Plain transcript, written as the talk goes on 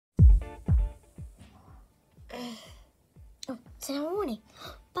Oh, ceremony.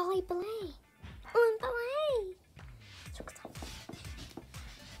 Ballet, ballet. Oh, ballet. So excited.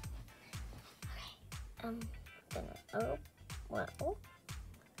 Okay, oh, well,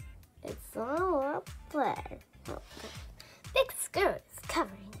 it's all up there. Oh, big skirt is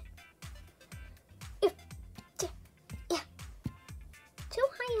covering it. Yeah, too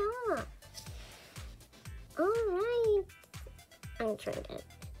high up. All right, I'm trying it.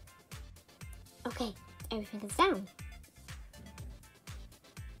 Okay, everything is down.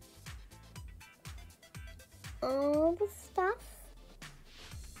 All the stuff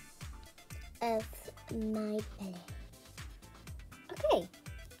of my belly. Okay.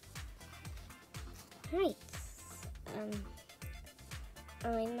 Right.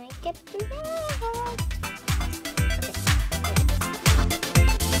 I might get through that.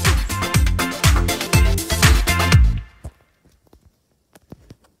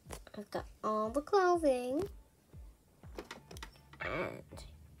 I've got all the clothing and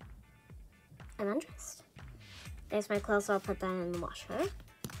I'm undressed. There's my clothes, so I'll put that in the washer.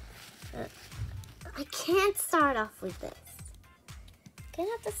 I can't start off with this. I'm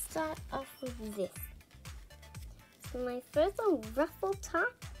gonna have to start off with this. So my first little ruffle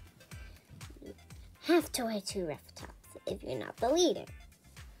top, you have to wear 2 ruffle tops if you're not the leader.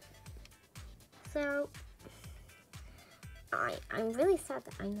 So, I'm really sad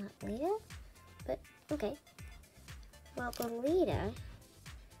that I'm not leader, but okay. Well, the leader,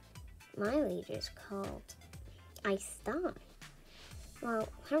 my leader is called Ice Star. Well,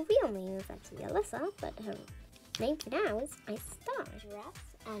 her real name is actually Alyssa, but her name for now is Ice Star.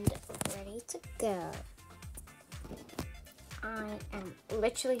 Dressed and ready to go. I am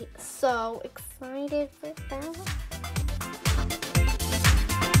literally so excited for that.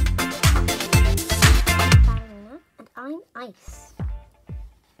 And I'm Ice.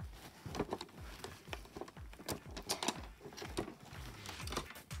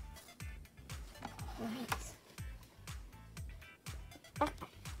 Right.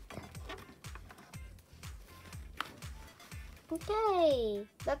 Okay,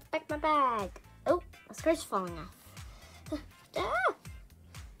 let's pack my bag. Oh, my skirt's falling off.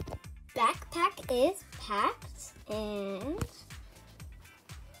 Backpack is packed, and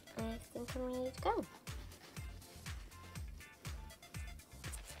I think I'm ready to go.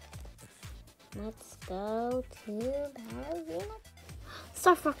 Let's go to Ballerina.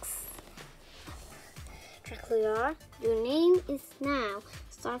 Starfox. Dracularas, your name is now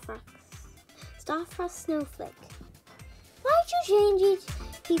Starfox. Starfrost Snowflake. Why'd you change each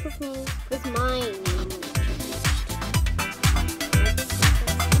people's names? Because my name was changed.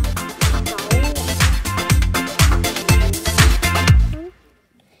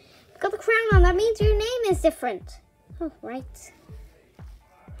 Got the crown on, that means your name is different. Oh, right.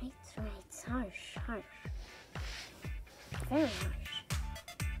 Harsh. Very harsh.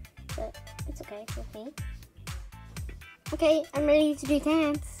 But it's okay with me. Okay, I'm ready to do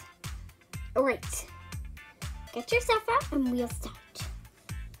dance. Alright. Get your stuff out and we'll start.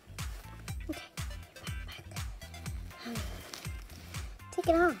 Okay, back. Take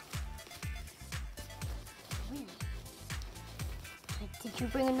it off. Did you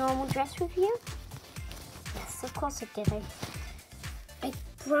bring a normal dress with you? Yes, of course I did. I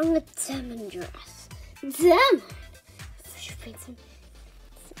brought a diamond dress. Diamond? I should bring some.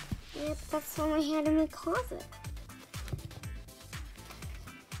 Yeah, that's all I had in my closet.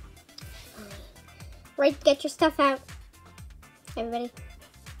 Right, get your stuff out. Everybody.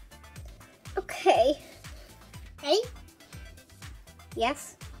 Okay. Ready?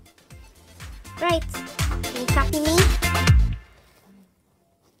 Yes. Right. Can you copy me?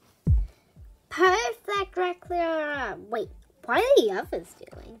 Perfect, Dracularas. Wait, what are the others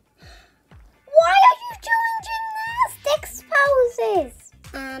doing? Why are you doing gymnastics poses?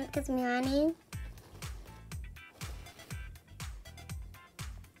 Because I'm running.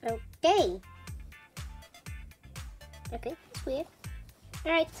 Okay. Okay, that's weird.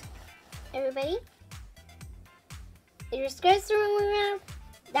 Alright, everybody. If your skirts are rolling around,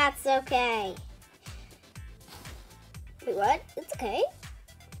 that's okay. Wait, what? It's okay.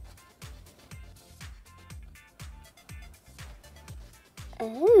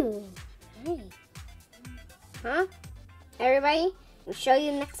 Oh, hey. Huh? Everybody, I'll show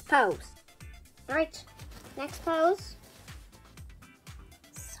you the next pose. Alright, next pose.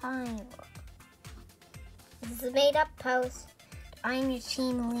 Silent. This is a made-up pose. I'm your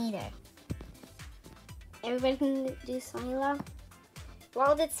team leader. Everybody can do Silo? You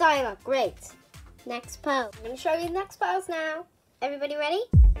all did Silo. Great. Next pose. I'm going to show you the next pose now. Everybody ready?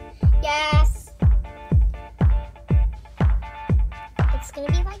 Yes. It's going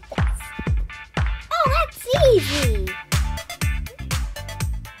to be like this. Oh, that's easy.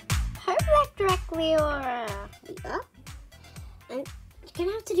 Perfect, Dracularas. Yeah. And you're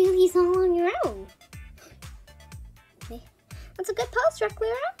gonna have to do these all on your own. Okay. That's a good pose,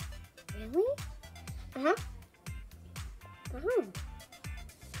 Dracularas. Really? Uh-huh. Oh.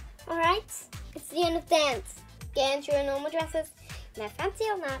 Alright, it's the end of dance. Get into your normal dresses. Now fancy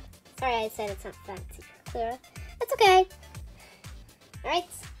or not. Sorry I said it's not fancy, Clara. It's okay. Alright.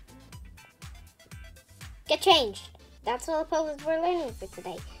 Get changed. That's all the poses we're learning for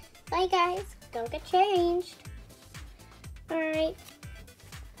today. Bye guys. Go get changed. Alright.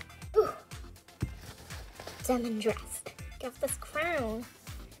 Demon dress. Get off this crown.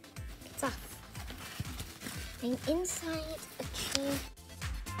 It's off. I'm inside a chain.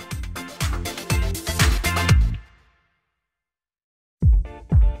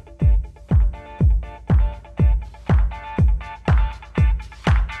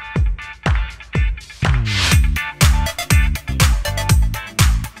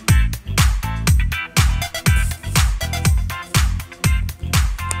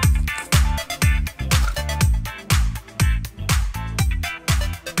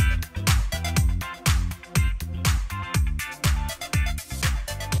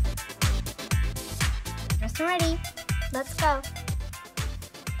 Ready. Let's go.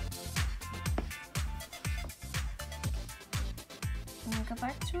 I'm gonna go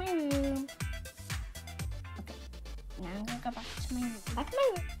back to my room. Okay. Now I'm gonna go back to my room. Back to my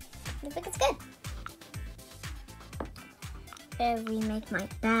room. I think it's good. There we make my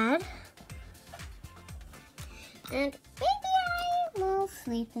bed. And maybe I will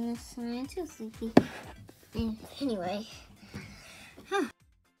sleep in this one. I'm too sleepy. Anyway.